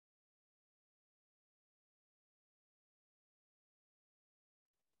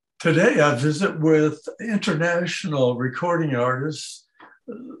Today, I visit with international recording artist,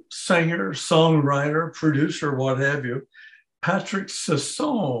 singer, songwriter, producer, what have you, Patrick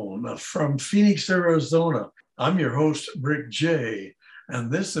Sassone from Phoenix, Arizona. I'm your host, Rick J.,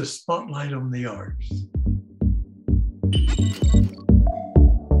 and this is Spotlight on the Arts.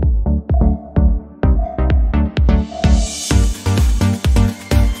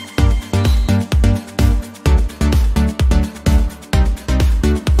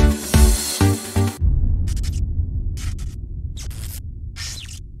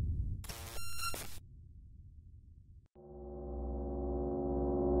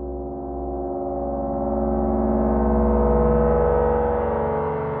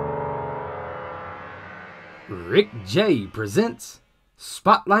 Rick J. presents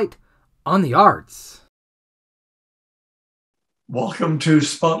Spotlight on the Arts. Welcome to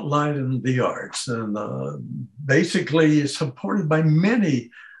Spotlight on the Arts, and basically supported by many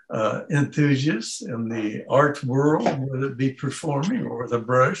enthusiasts in the art world, whether it be performing or with a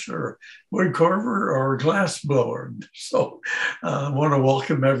brush or wood carver or glass blower. So I want to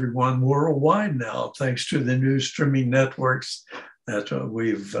welcome everyone worldwide now, thanks to the new streaming networks that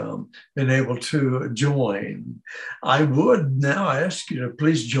we've been able to join. I would now ask you to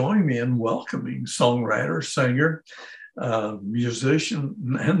please join me in welcoming songwriter, singer, musician,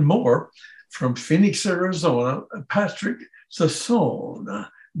 and more from Phoenix, Arizona, Patrick Sassone.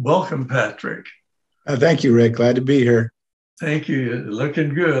 Welcome, Patrick. Thank you, Rick. Glad to be here. Thank you.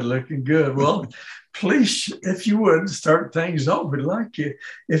 Looking good, looking good. Well, please, if you would, start things off. We'd like you,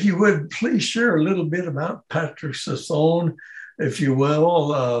 if you would, please share a little bit about Patrick Sassone, if you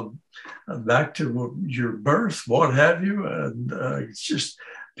will, back to your birth, what have you. And it's just,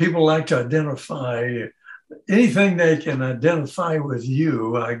 people like to identify anything they can identify with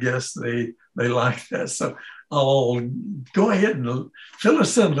you. I guess they like that. So I'll go ahead and fill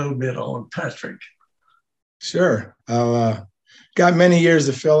us in a little bit on Patrick. Sure. I'll got many years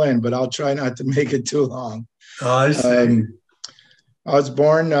to fill in, but I'll try not to make it too long. I see. I was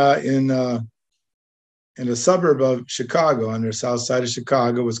born in a suburb of Chicago, on the south side of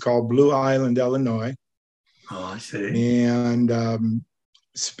Chicago. It was called Blue Island, Illinois. Oh, I see. And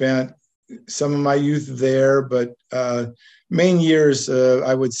spent some of my youth there, but main years,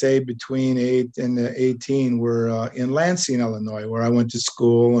 I would say between 8 and 18 were in Lansing, Illinois, where I went to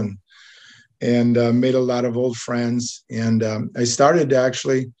school and made a lot of old friends. And I started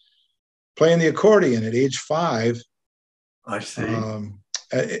actually playing the accordion at age 5. I see.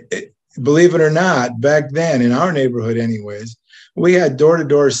 Believe it or not, back then in our neighborhood anyways, we had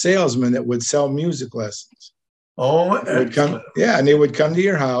door-to-door salesmen that would sell music lessons. Oh, excellent. And they would come to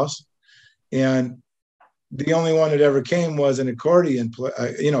your house, and the only one that ever came was an accordion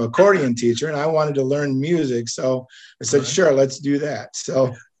teacher, and I wanted to learn music, so I said, sure, let's do that.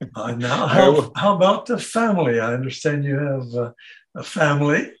 So now, how about the family? I understand you have a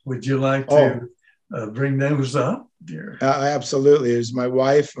family. Would you like to bring those up? Absolutely. There's my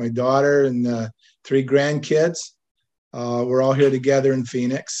wife, my daughter, and 3 grandkids. We're all here together in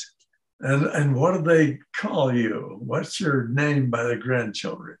Phoenix. And what do they call you? What's your name by the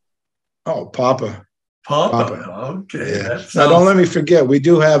grandchildren? Oh, Papa. Papa. Okay. Yeah. Now, don't let me forget. We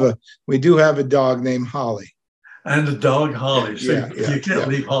do have a dog named Holly. And the dog Holly. So you can't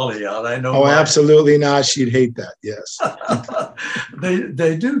leave Holly out. I know. Oh, absolutely not. She'd hate that. Yes.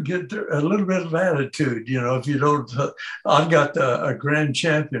 They do get a little bit of attitude, if you don't. I've got a grand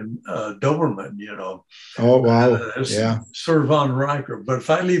champion, Doberman, Oh, wow. Yeah. Sir Von Riker. But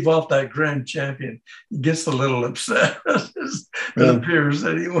if I leave off that grand champion, he gets a little upset. It appears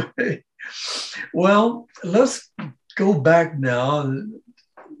anyway. Well, let's go back now.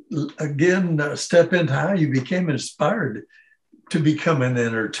 Again, step into how you became inspired to become an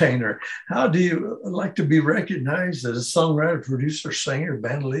entertainer. How do you like to be recognized as a songwriter, producer, singer,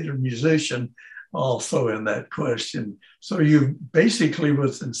 band leader, musician? Also in that question. So you basically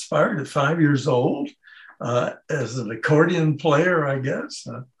was inspired at 5 years old as an accordion player, I guess.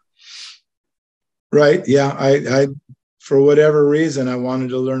 Right. Yeah. I for whatever reason, I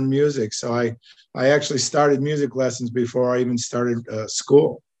wanted to learn music. So I actually started music lessons before I even started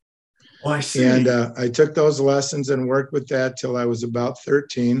school. Oh, I see. And I took those lessons and worked with that till I was about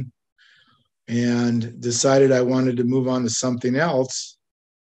 13 and decided I wanted to move on to something else.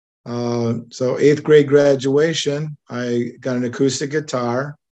 So 8th grade graduation, I got an acoustic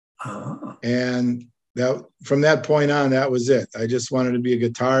guitar. And from that point on, that was it. I just wanted to be a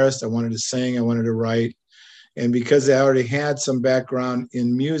guitarist. I wanted to sing. I wanted to write. And because I already had some background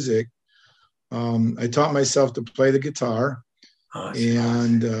in music, I taught myself to play the guitar.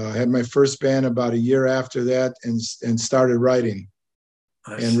 And had my first band about a year after that and started writing.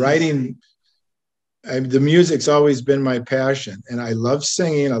 I And see. writing, the music's always been my passion. And I love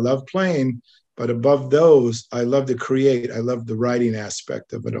singing, I love playing, but above those, I love to create. I love the writing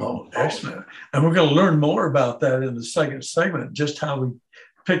aspect of it all. Oh, excellent. And we're going to learn more about that in the second segment, just how we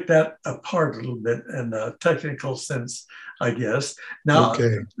pick that apart a little bit in a technical sense, I guess. Now,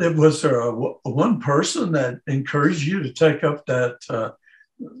 Okay. was there one person that encouraged you to take up that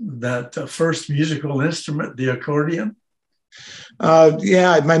first musical instrument, the accordion?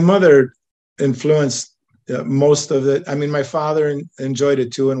 Yeah, my mother influenced most of it. I mean, my father enjoyed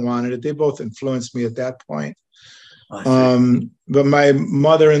it too and wanted it. They both influenced me at that point. I see. But my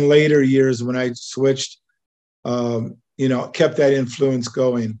mother in later years, when I switched, kept that influence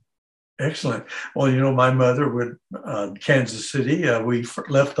going. Excellent. Well, my mother would Kansas City. We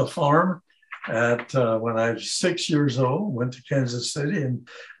left the farm at when I was 6 years old. Went to Kansas City, and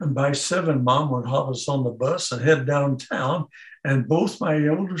by 7, Mom would hop us on the bus and head downtown. And both my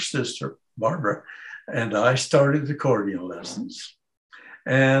older sister Barbara and I started accordion lessons.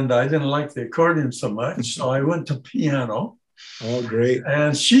 And I didn't like the accordion so much, so I went to piano. Oh, great.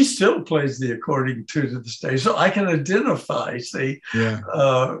 And she still plays the accordion to this day. So I can identify, Yeah.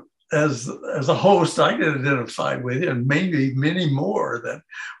 As a host, I can identify with you, and maybe many more that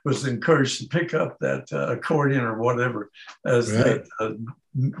was encouraged to pick up that accordion or whatever as Right. that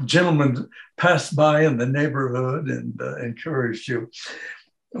gentleman passed by in the neighborhood and encouraged you.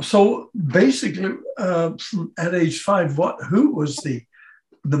 So basically, at age 5, who was the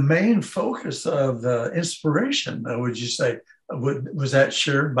main focus of inspiration? Would you say was that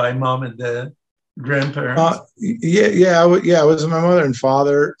shared by mom and dad, grandparents? Yeah. It was my mother and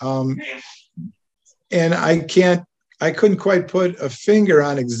father, and I couldn't quite put a finger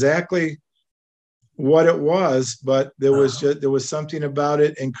on exactly what it was, but there was something about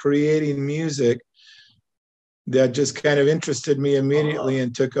it and creating music that just kind of interested me immediately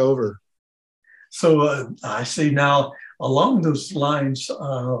and took over. So I see now along those lines,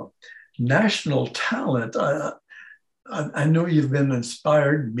 national talent. I know you've been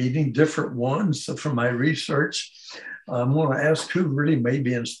inspired meeting different ones. So from my research, I'm going to ask who really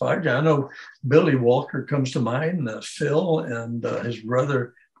maybe inspired you. I know Billy Walker comes to mind, Phil and his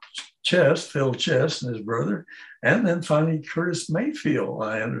brother Phil Chess and his brother, and then finally Curtis Mayfield,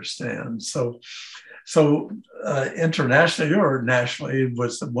 I understand. So internationally or nationally,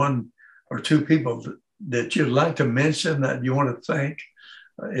 was the one or two people that you'd like to mention that you want to thank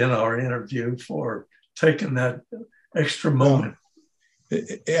in our interview for taking that extra moment?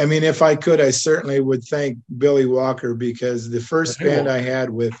 I mean, if I could, I certainly would thank Billy Walker, because the first band I had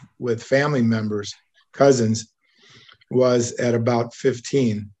with family members, cousins, was at about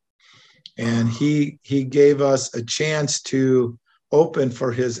 15. And he gave us a chance to open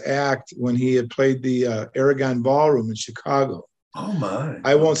for his act when he had played the Aragon Ballroom in Chicago. Oh my!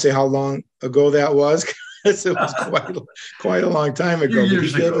 I won't say how long ago that was, because it was quite a long time ago. But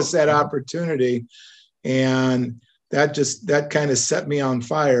he gave us that opportunity, and that kind of set me on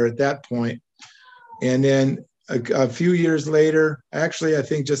fire at that point. And then a few years later, actually, I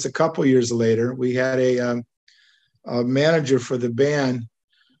think just a couple years later, we had a manager for the band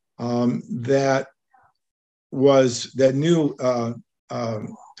that knew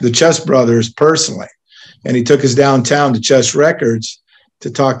the Chess brothers personally, and he took us downtown to Chess Records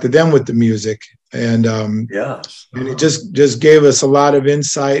to talk to them with the music, and and he just gave us a lot of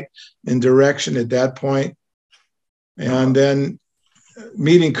insight and direction at that point. And then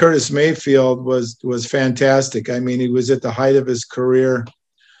meeting Curtis Mayfield was fantastic. I mean, he was at the height of his career,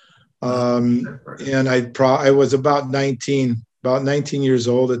 and I was about 19 years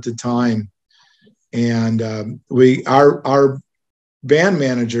old at the time. And our band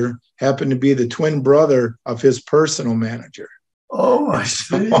manager happened to be the twin brother of his personal manager. Oh, I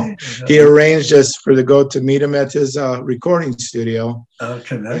see. So he arranged us to go to meet him at his recording studio,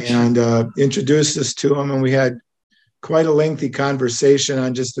 and introduced us to him, and we had quite a lengthy conversation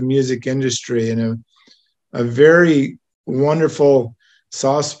on just the music industry, and a very wonderful,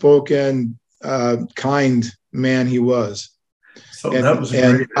 soft-spoken, kind man he was. So that was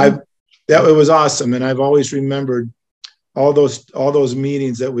great. It was awesome, and I've always remembered all those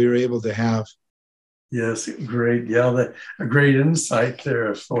meetings that we were able to have. Yes, great. Yeah, a great insight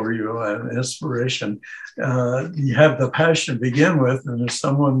there for you, and inspiration. You have the passion to begin with, and if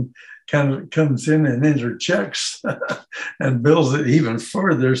someone kind of comes in and interjects and builds it even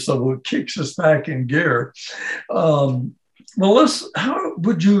further, so it kicks us back in gear. Well, how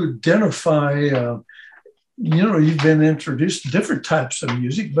would you identify? You've been introduced to different types of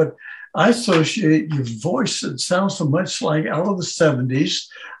music, but I associate your voice. It sounds so much like out of the 70s.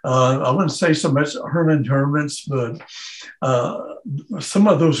 I wouldn't say so much Herman Hermits, but some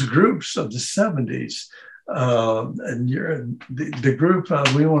of those groups of the 70s. And you're the group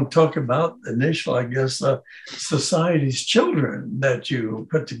we want to talk about initially, I guess, Society's Children that you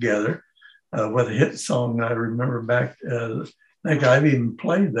put together with a hit song. I remember back. I think I've even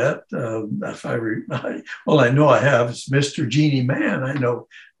played that. I know I have. It's Mr. Genie Man. I know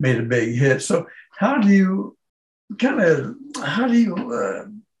made a big hit. So how do you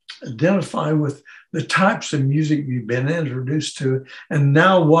identify with the types of music you've been introduced to, and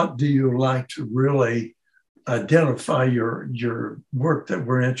now what do you like to really identify your work that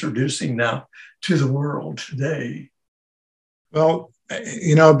we're introducing now to the world today? Well,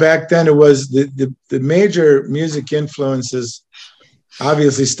 back then it was the major music influences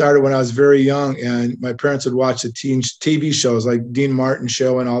obviously started when I was very young, and my parents would watch the TV shows like Dean Martin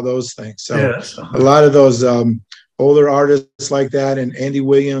Show and all those things. So yes. A lot of those older artists like that, and Andy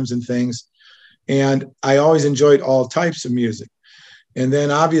Williams and things. And I always enjoyed all types of music. And then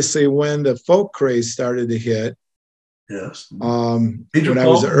obviously when the folk craze started to hit, yes, when I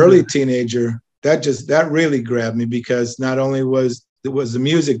was an early teenager, that really grabbed me, because not only was the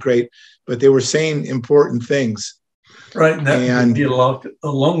music great, but they were saying important things. Right, and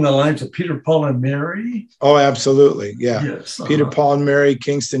along the lines of Peter, Paul, and Mary. Oh, absolutely, yeah. Yes, Peter, Paul, and Mary,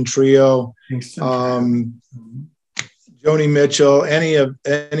 Kingston Trio, Joni Mitchell, any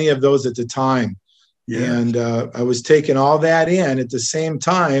of those at the time. Yes. And I was taking all that in at the same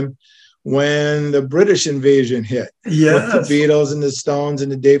time when the British invasion hit. Yes. With the Beatles and the Stones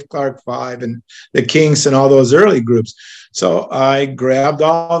and the Dave Clark Five and the Kinks and all those early groups. So I grabbed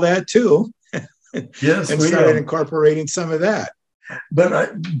all that too. Yes, and started incorporating some of that.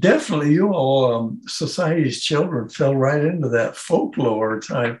 But definitely, you all, Society's Children, fell right into that folklore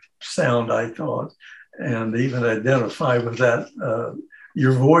type sound, I thought, and even identify with that.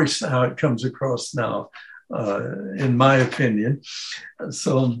 Your voice, how it comes across now, in my opinion.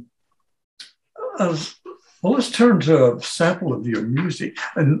 So, well, let's turn to a sample of your music.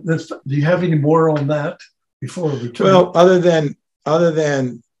 And do you have any more on that before we turn? Well, other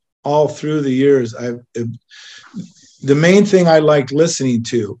than all through the years, the main thing I liked listening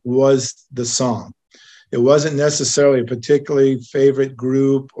to was the song. It wasn't necessarily a particularly favorite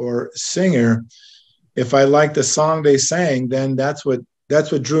group or singer. If I liked the song they sang, then that's what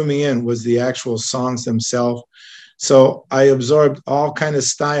drew me in, was the actual songs themselves. So I absorbed all kind of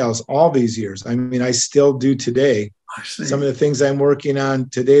styles all these years. I mean, I still do today. Some of the things I'm working on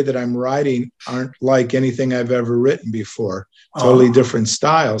today that I'm writing aren't like anything I've ever written before. Totally different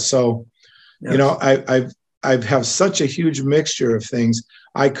styles. So, yes. I have such a huge mixture of things.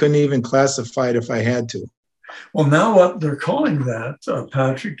 I couldn't even classify it if I had to. Well, now what they're calling that,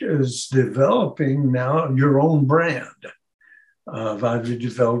 Patrick, is developing now your own brand. Have you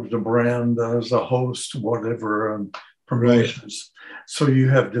developed a brand as a host, whatever promotions? Right. So you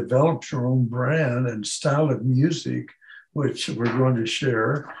have developed your own brand and style of music, which we're going to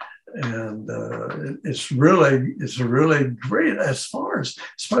share. And it's really great as far as,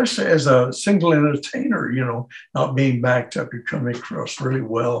 especially as a single entertainer, not being backed up, you're coming across really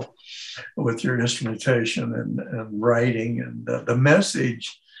well with your instrumentation and writing and the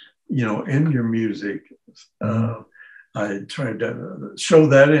message, in your music. I tried to show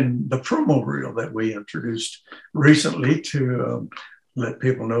that in the promo reel that we introduced recently to let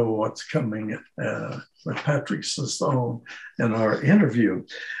people know what's coming with Patrick Sassone in our interview.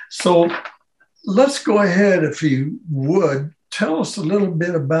 So let's go ahead, if you would, tell us a little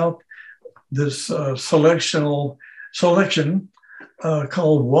bit about this selection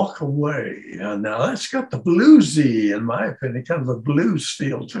called Walk Away. Now that's got the bluesy, in my opinion, kind of a blues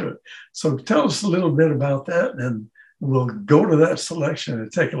feel to it. So tell us a little bit about that, and we'll go to that selection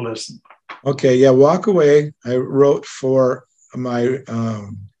and take a listen. Okay, yeah, Walk Away, I wrote for my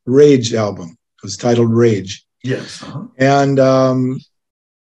Rage album. It was titled Rage. Yes. And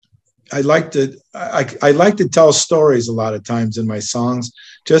I like to tell stories a lot of times in my songs,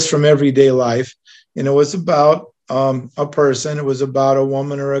 just from everyday life. And it was about a person. It was about a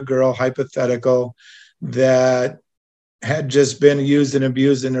woman or a girl, hypothetical, that had just been used and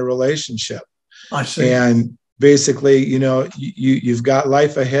abused in a relationship. I see. And basically, you've got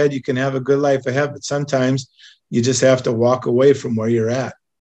life ahead. You can have a good life ahead, but sometimes you just have to walk away from where you're at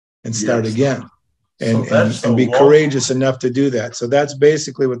and start again. And be courageous enough to do that. So that's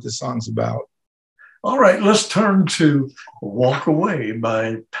basically what the song's about. All right, let's turn to Walk Away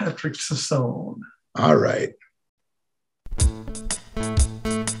by Patrick Sassone. All right.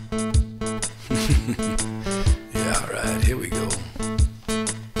 Yeah, all right, here we go.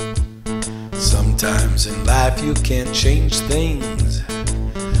 Sometimes in life you can't change things,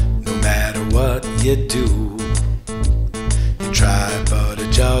 no matter what you do. You try, but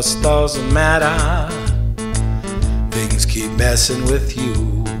it just doesn't matter. Things keep messing with you.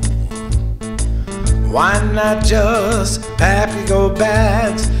 Why not just pack your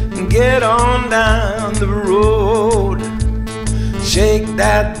bags and get on down the road? Shake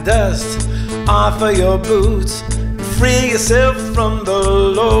that dust off of your boots and free yourself from the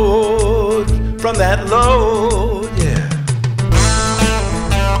load, from that load, yeah.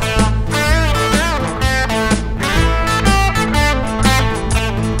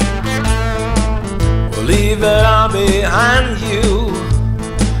 Well, leave it all behind you,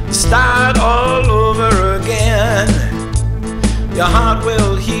 start all over again. Your heart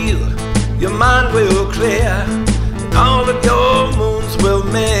will heal, your mind will clear, and all of your wounds will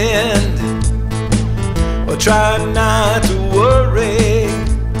mend. Well, try not to worry,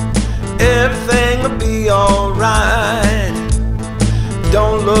 everything will be alright.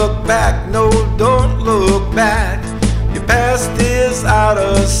 Don't look back, no, don't look back. Your past is out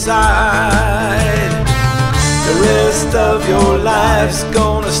of sight. The rest of your life's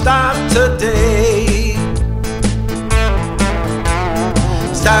gonna start today.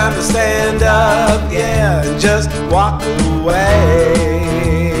 It's time to stand up, yeah, and just walk away.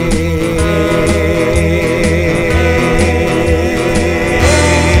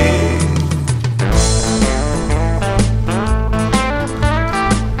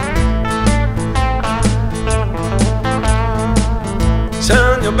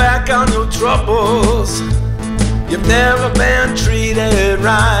 Turn your back on your troubles. You've never been treated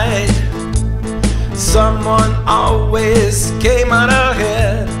right. Someone always came out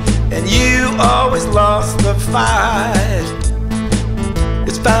ahead, and you always lost the fight.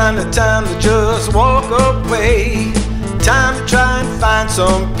 It's finally time to just walk away. Time to try and find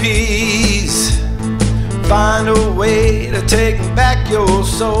some peace. Find a way to take back your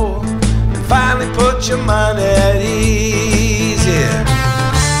soul and finally put your mind at ease, yeah.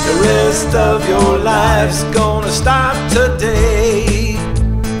 The rest of your life's gonna start today.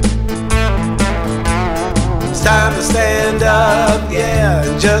 It's time to stand up, yeah,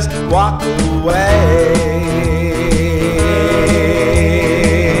 and just walk away.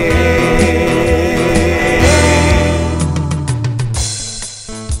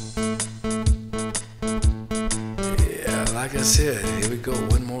 Yeah, like I said, here we go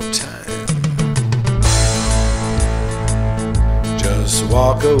one more time. Just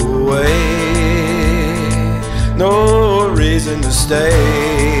walk away, no reason to stay.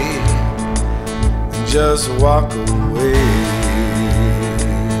 Just walk away.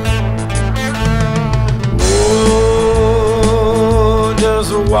 Oh,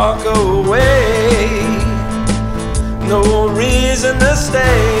 just walk away, no reason to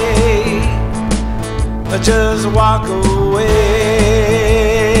stay. Just walk away,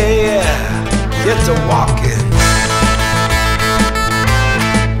 get to walking.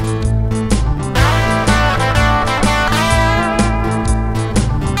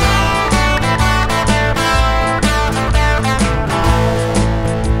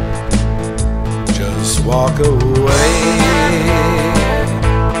 Walk away.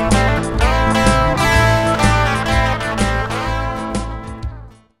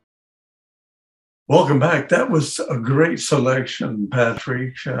 Welcome back. That was a great selection,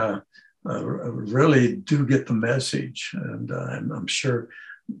 Patrick. Really do get the message, and I'm sure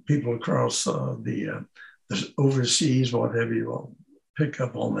people across the overseas, whatever, you will pick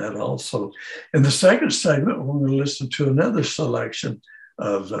up on that also. In the second segment, we're going to listen to another selection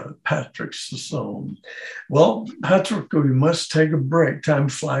of Patrick Sassone. Well, Patrick, we must take a break. Time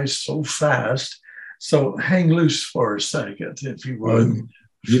flies so fast. So hang loose for a second, if you would.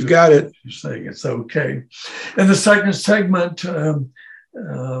 You've got it. It's okay. In the second segment,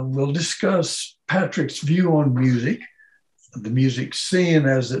 we'll discuss Patrick's view on music, the music scene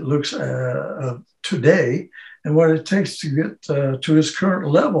as it looks today, and what it takes to get to his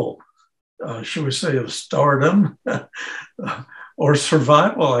current level, should we say, of stardom, or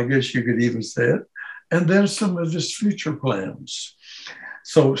survival, I guess you could even say it, and then some of his future plans.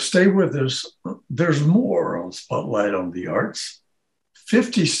 So stay with us. There's more on Spotlight on the Arts.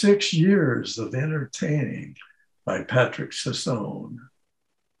 56 years of entertaining by Patrick Sassone.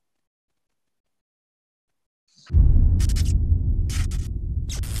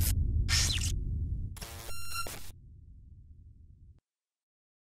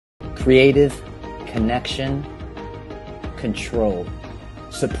 Creative, connection, control.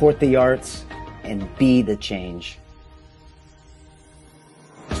 Support the arts and be the change.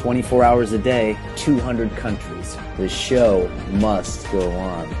 24 hours a day, 200 countries. The show must go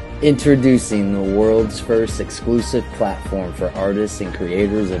on. Introducing the world's first exclusive platform for artists and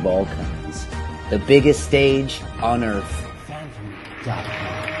creators of all kinds. The biggest stage on earth.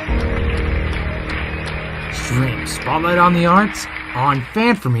 Stream Spotlight on the Arts on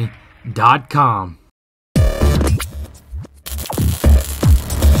fanforme.com.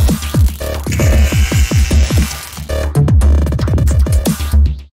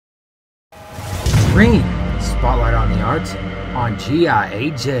 Stream Spotlight on the Arts on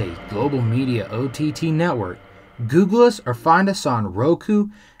GIAJ Global Media OTT Network. Google us or find us on Roku,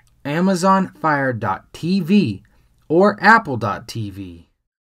 Amazon Fire.tv, or Apple.tv.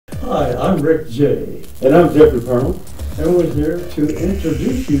 Hi, I'm Rick J. And I'm Jeffrey Perlman. And we're here to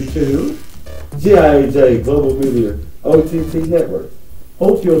introduce you to GIAJ Global Media OTT Network.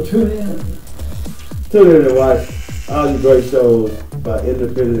 Hope you'll tune in. Tune in and watch all the great shows by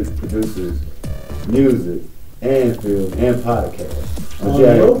independent producers, music, and film, and podcasts. On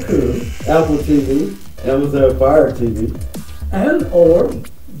Roku, Apple TV, Amazon Fire TV, and or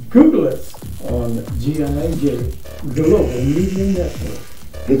Google us on GIAJ Global Media Network.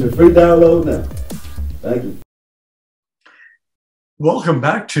 Get your free download now. Thank you. Welcome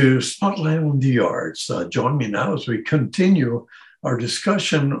back to Spotlight on the Arts. Join me now as we continue our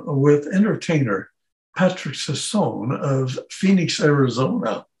discussion with entertainer Patrick Sassone of Phoenix,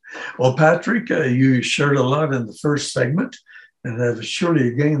 Arizona. Well, Patrick, you shared a lot in the first segment and have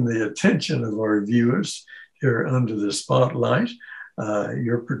surely gained the attention of our viewers here under the spotlight.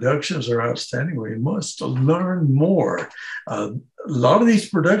 Your productions are outstanding. We must learn more. A lot of these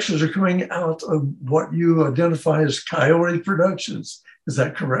productions are coming out of what you identify as Coyote Productions. Is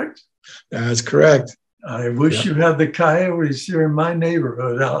that correct? That's correct. I wish you had the coyotes here in my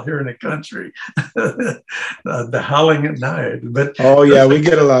neighborhood out here in the country, the howling at night. But oh yeah, we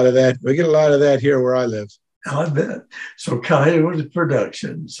get a lot of that. We get a lot of that here where I live. I bet. So Coyote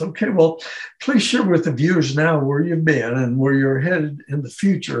Productions. Okay, well, please share with the viewers now where you've been and where you're headed in the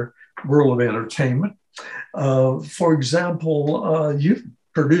future world of entertainment. For example, you've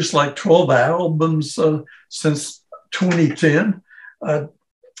produced like 12 albums since 2010.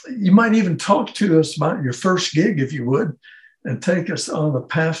 You might even talk to us about your first gig, if you would, and take us on the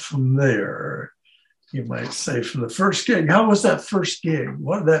path from there. You might say from the first gig. How was that first gig?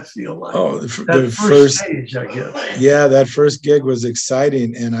 What did that feel like? Oh, the first stage, I guess. Yeah, that first gig was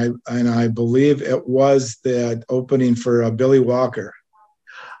exciting, and I believe it was the opening for Billy Walker.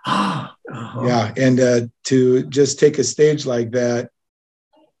 Yeah, and to just take a stage like that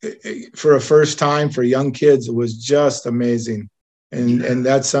for a first time for young kids, it was just amazing. And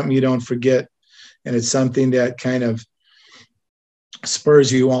that's something you don't forget. And it's something that kind of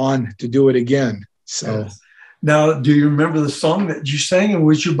spurs you on to do it again. So now, do you remember the song that you sang? And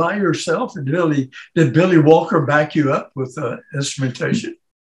was you by yourself? Or did Billy Walker back you up with instrumentation?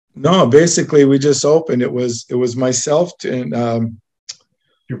 No, basically we just opened. It was myself and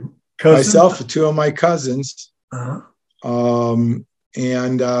myself, two of my cousins, and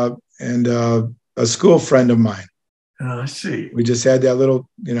a school friend of mine. I see. We just had that little,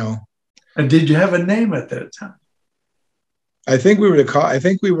 And did you have a name at that time? I think we were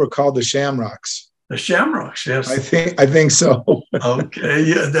called the Shamrocks. The Shamrocks, yes. I think so. Okay,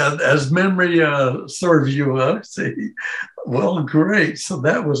 yeah. As memory serves you, see. Well, great. So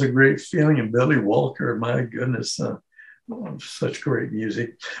that was a great feeling. And Billy Walker, my goodness, such great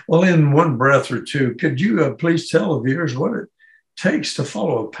music. Well, in one breath or two, could you please tell the viewers what it takes to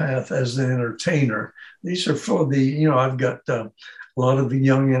follow a path as an entertainer? These are for the, I've got a lot of the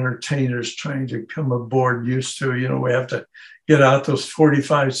young entertainers trying to come aboard, used to, we have to get out those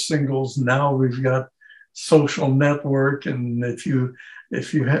 45 singles. Now we've got social network. And if you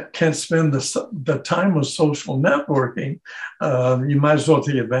can't spend the time with social networking, you might as well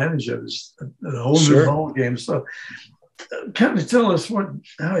take advantage of it. It's a whole new ball game. So kind of tell us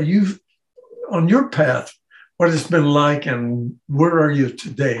how you've, on your path, what it's been like and where are you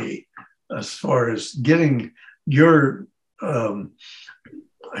today as far as getting your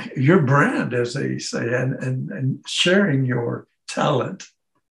brand, as they say, and sharing your talent?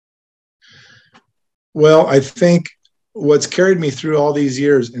 Well, I think what's carried me through all these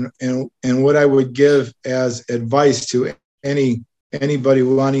years and what I would give as advice to anybody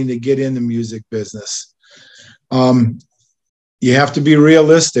wanting to get in the music business, you have to be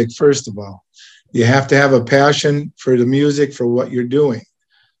realistic, first of all. You have to have a passion for the music, for what you're doing.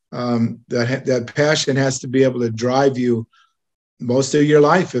 That passion has to be able to drive you most of your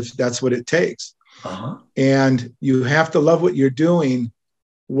life, if that's what it takes. And you have to love what you're doing,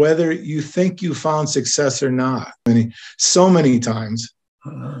 whether you think you found success or not. So many times,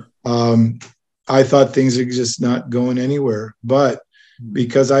 I thought things are just not going anywhere. But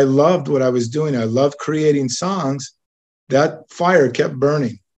because I loved what I was doing. I loved creating songs. That fire kept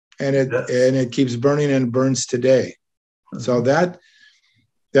burning, and it keeps burning and burns today. So that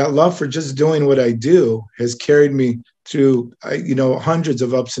love for just doing what I do has carried me through, hundreds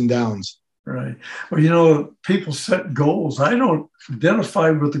of ups and downs. Right. Well, people set goals. I don't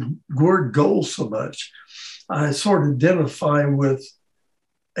identify with the word goal so much. I sort of identify with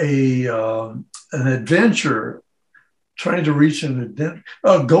an adventure, trying to reach an adventure.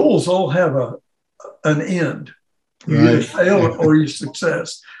 Goals all have an end. You either fail or you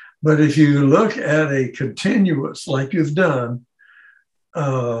success. But if you look at a continuous, like you've done,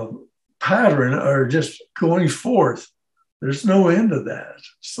 pattern or just going forth, there's no end to that.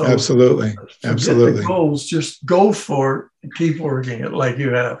 So absolutely. The goals, just go for it and keep working it like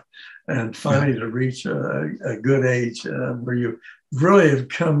you have, and finally to reach a good age where you really have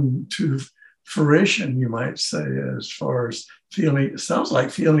come to fruition, you might say, as far as feeling, it sounds like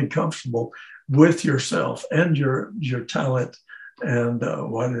feeling comfortable with yourself and your talent and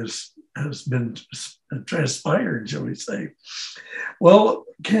what has been transpired, shall we say. Well,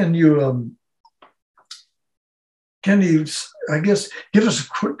 can you, I guess, give us a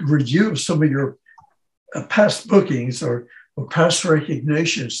quick review of some of your past bookings or past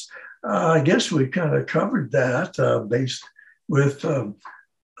recognitions? I guess we kind of covered that based with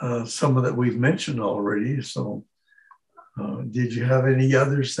some of that we've mentioned already. So did you have any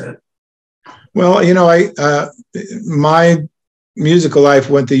others that? Well, my musical life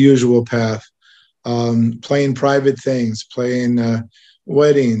went the usual path, playing private things, playing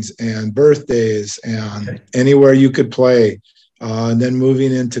weddings and birthdays and anywhere you could play, and then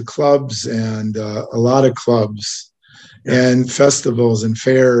moving into clubs and a lot of clubs and festivals and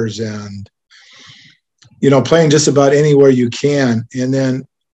fairs and, playing just about anywhere you can. And then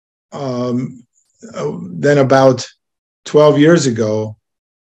about 12 years ago,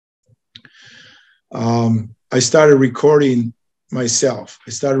 I started recording myself. I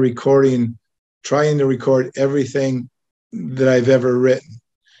started trying to record everything that I've ever written.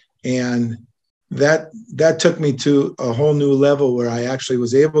 And that took me to a whole new level where I actually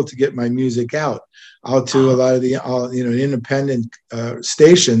was able to get my music out to a lot of the independent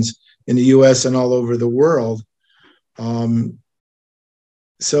stations in the US and all over the world.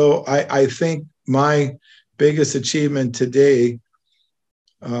 So I think my biggest achievement today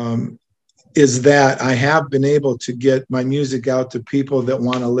is that I have been able to get my music out to people that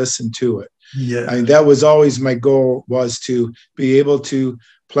want to listen to it. Yeah, that was always my goal, was to be able to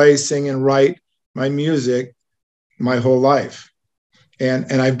play, sing, and write my music my whole life, and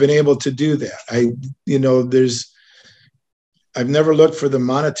I've been able to do that. I've never looked for the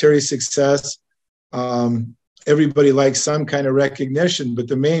monetary success. Everybody likes some kind of recognition, but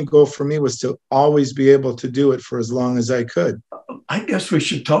the main goal for me was to always be able to do it for as long as I could. I guess we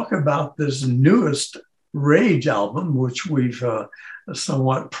should talk about this newest Rage album, which we've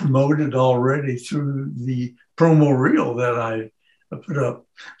somewhat promoted already through the promo reel that I put up.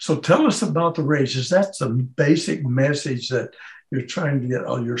 So tell us about the Rage. Is that the basic message that you're trying to get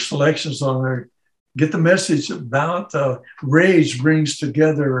all your selections on there? Get the message about Rage brings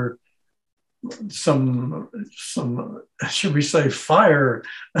together some should we say fire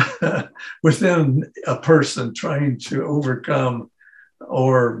within a person trying to overcome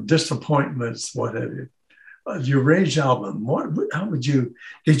or disappointments, what have you. Your Rage album,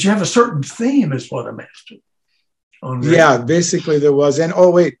 did you have a certain theme is what I'm after? Yeah, basically there was. And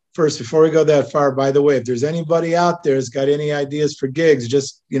first, before we go that far, by the way, if there's anybody out there who's got any ideas for gigs,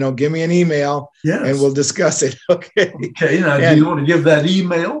 just, give me an email and we'll discuss it. Okay. Okay. Now, do you want to give that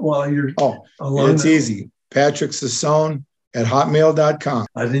email while you're it's easy. Patrick Sassone @hotmail.com.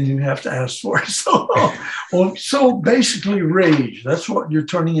 I didn't even have to ask for it. So basically Rage, that's what you're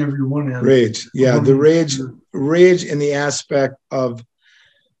turning everyone in. Rage. Yeah. The rage in the aspect of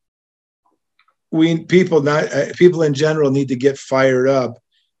people in general need to get fired up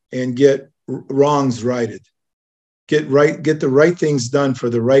and get wrongs righted. Get the right things done for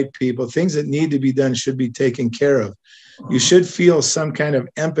the right people. Things that need to be done should be taken care of. You should feel some kind of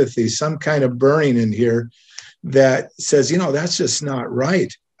empathy, some kind of burning in here that says, that's just not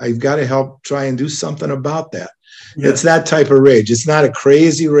right. I've got to help try and do something about that. Yes. It's that type of rage. It's not a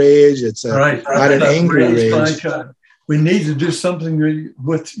crazy rage. It's not an angry rage. We need to do something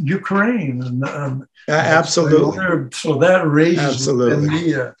with Ukraine. And, absolutely. So that rages in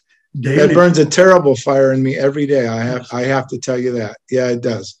me daily. That burns a terrible fire in me every day. I have to tell you that. Yeah, it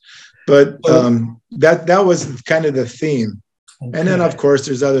does. But that was kind of the theme. Okay. And then, of course,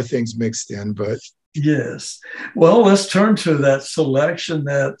 there's other things mixed in. But yes. Well, let's turn to that selection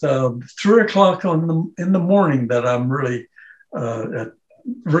at 3 o'clock in the morning that I'm really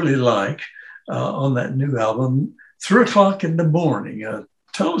really like on that new album, 3 o'clock in the morning.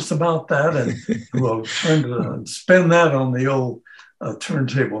 Tell us about that, and we'll try to spin that on the old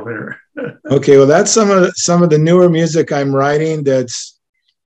turntable here. Okay, well, that's some of the newer music I'm writing. That's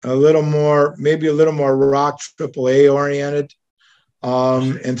maybe a little more rock, AAA oriented.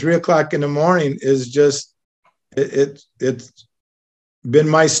 And 3 o'clock in the morning is just it's been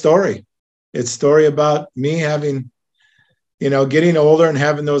my story. It's a story about me having, getting older and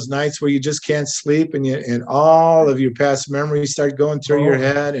having those nights where you just can't sleep, and all of your past memories start going through your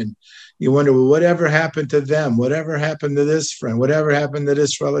head, and you wonder, well, whatever happened to them? Whatever happened to this friend? Whatever happened to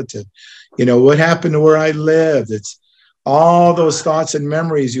this relative? What happened to where I lived? It's all those thoughts and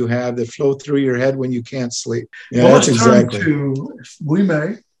memories you have that flow through your head when you can't sleep. Well, that's exactly. If we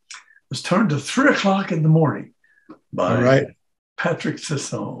may, let's turn to 3 o'clock in the morning by Patrick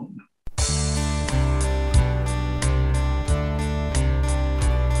Sassone.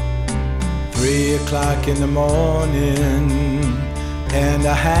 3 o'clock in the morning, and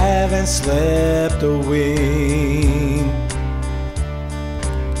I haven't slept a wink.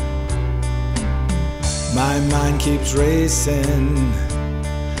 My mind keeps racing,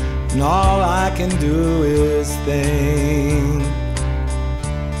 and all I can do is think.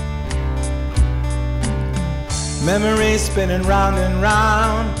 Memories spinning round and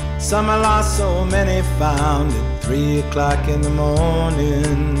round, some I lost, so many found at 3 o'clock in the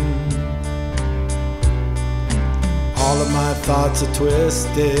morning. All of my thoughts are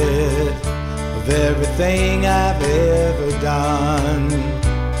twisted of everything I've ever done.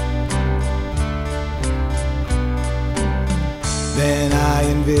 Then I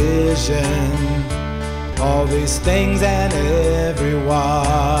envision all these things and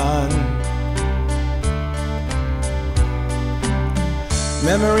everyone.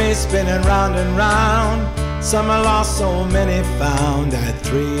 Memories spinning round and round, some are lost, so many found at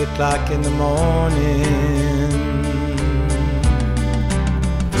 3 o'clock in the morning.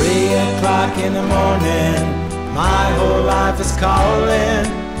 3 o'clock in the morning, my whole life is calling,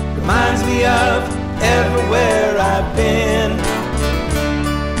 reminds me of everywhere I've been.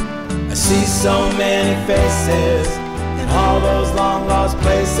 I see so many faces in all those long lost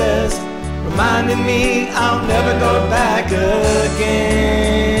places, reminding me I'll never go back again.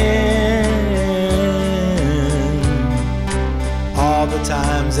 All the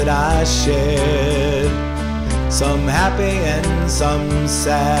times that I shared, some happy and some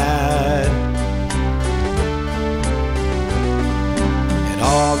sad, and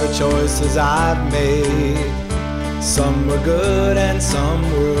all the choices I've made, some were good and some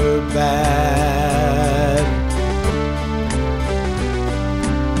were bad.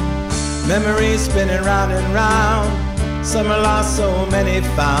 Memories spinning round and round, some are lost, so many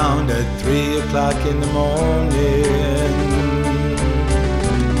found at 3 o'clock in the morning.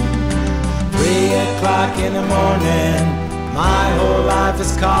 3 o'clock in the morning, my whole life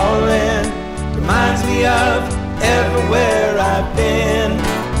is calling, reminds me of everywhere I've been.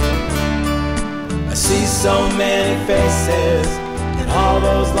 I see so many faces in all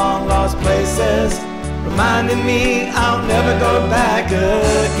those long lost places, reminding me I'll never go back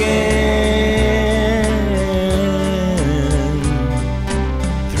again.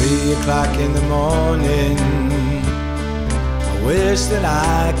 3 o'clock in the morning, I wish that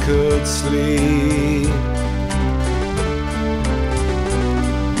I could sleep,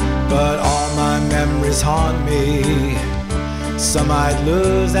 but all my memories haunt me. Some I'd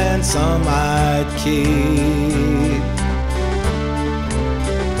lose and some I'd keep.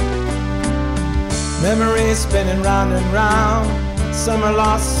 Memories spinning round and round, some are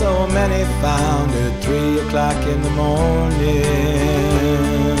lost, so many found at 3 o'clock in the morning.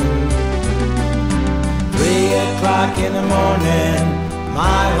 3 o'clock in the morning,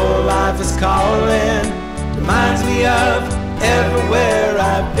 my whole life is calling, reminds me of everywhere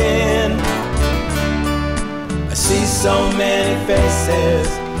I've been. I see so many faces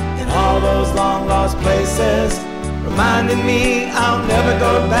in all those long lost places, reminding me I'll never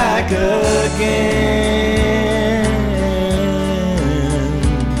go back again.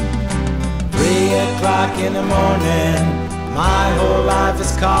 3 o'clock in the morning, my whole life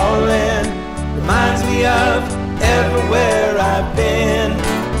is calling, reminds me of everywhere I've been.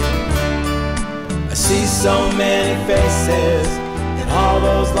 I see so many faces in all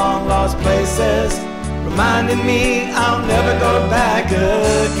those long lost places, reminding me I'll never go back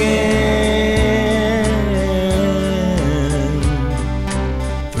again.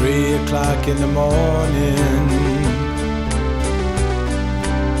 3 o'clock in the morning,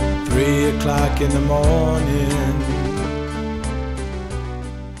 3 o'clock in the morning.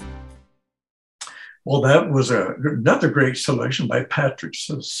 Well, that was another great selection by Patrick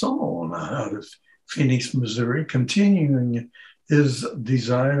Sassone out of Phoenix, Missouri, continuing his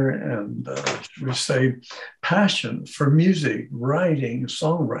desire and, should we say, passion for music, writing,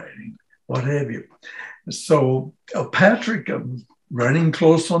 songwriting, what have you. So, Patrick, running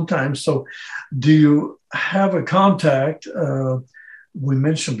close on time. So, do you have a contact? We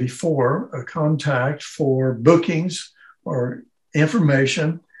mentioned before a contact for bookings or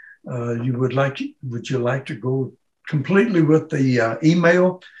information. Would you like to go completely with the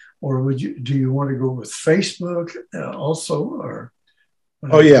email, or do you want to go with Facebook also? Or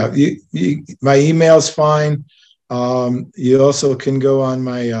oh yeah, my email's fine. You also can go on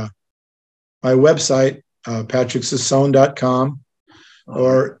my my website, patricksassone.com,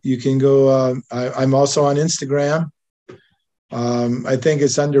 or you can go. I'm also on Instagram. I think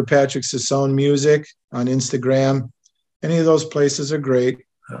it's under Patrick Sassone Music on Instagram. Any of those places are great.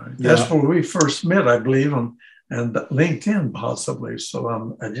 That's where we first met, I believe, and LinkedIn possibly.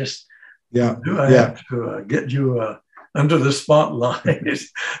 So I just have to get you under the spotlight.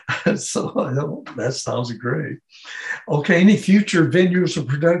 So that sounds great. Okay, any future venues or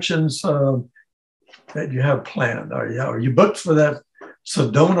productions that you have planned? Are you booked for that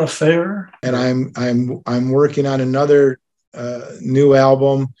Sedona Fair? And I'm working on another new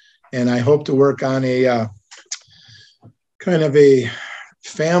album, and I hope to work on a kind of a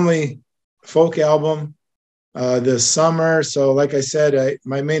family folk album this summer. So like I said,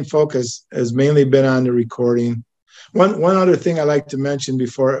 my main focus has mainly been on the recording. One other thing I like to mention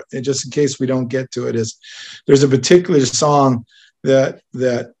before, just in case we don't get to it, is there's a particular song that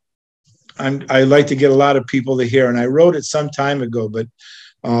I like to get a lot of people to hear, and I wrote it some time ago, but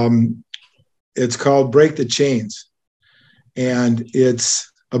it's called "Break the Chains," and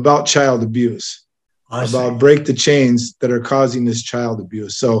it's about child abuse. About break the chains that are causing this child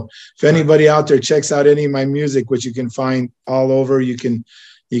abuse. So if anybody out there checks out any of my music, which you can find all over, you can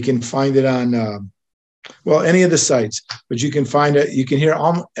find it on any of the sites, but you can find it. You can hear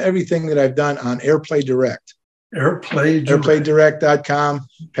everything that I've done on Airplay Direct. Airplaydirect.com,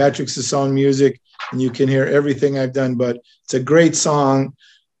 Patrick Sassone Music, and you can hear everything I've done. But it's a great song.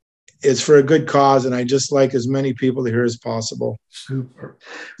 It's for a good cause, and I just like as many people to hear as possible. Super.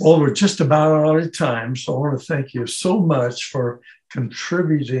 Well, we're just about out of time, so I want to thank you so much for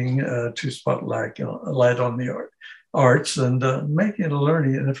contributing to Spotlight on the Arts and making it a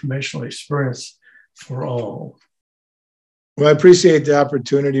learning and informational experience for all. Well, I appreciate the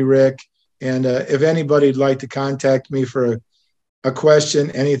opportunity, Rick. And if anybody'd like to contact me for a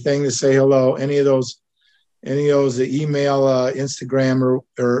question, anything, to say hello, any of those, the email, Instagram,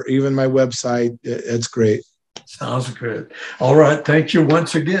 or even my website, it's great. Sounds good. All right. Thank you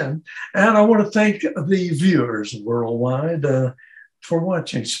once again. And I want to thank the viewers worldwide for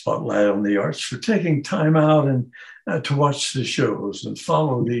watching Spotlight on the Arts, for taking time out and to watch the shows and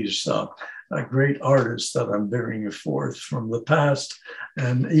follow these great artists that I'm bearing forth from the past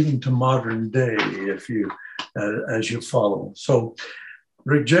and even to modern day, if you as you follow. So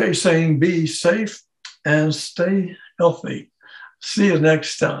Rick J saying be safe and stay healthy. See you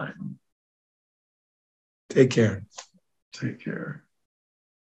next time. Take care. Take care.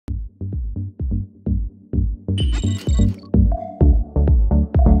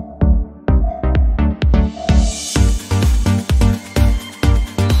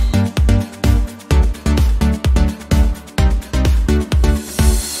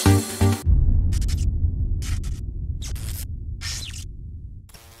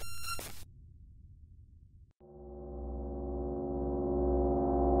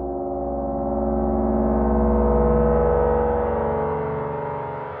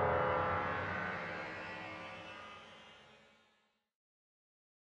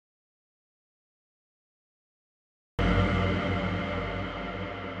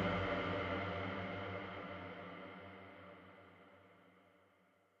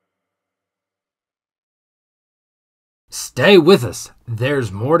 Stay with us.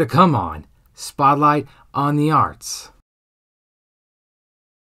 There's more to come on Spotlight on the Arts.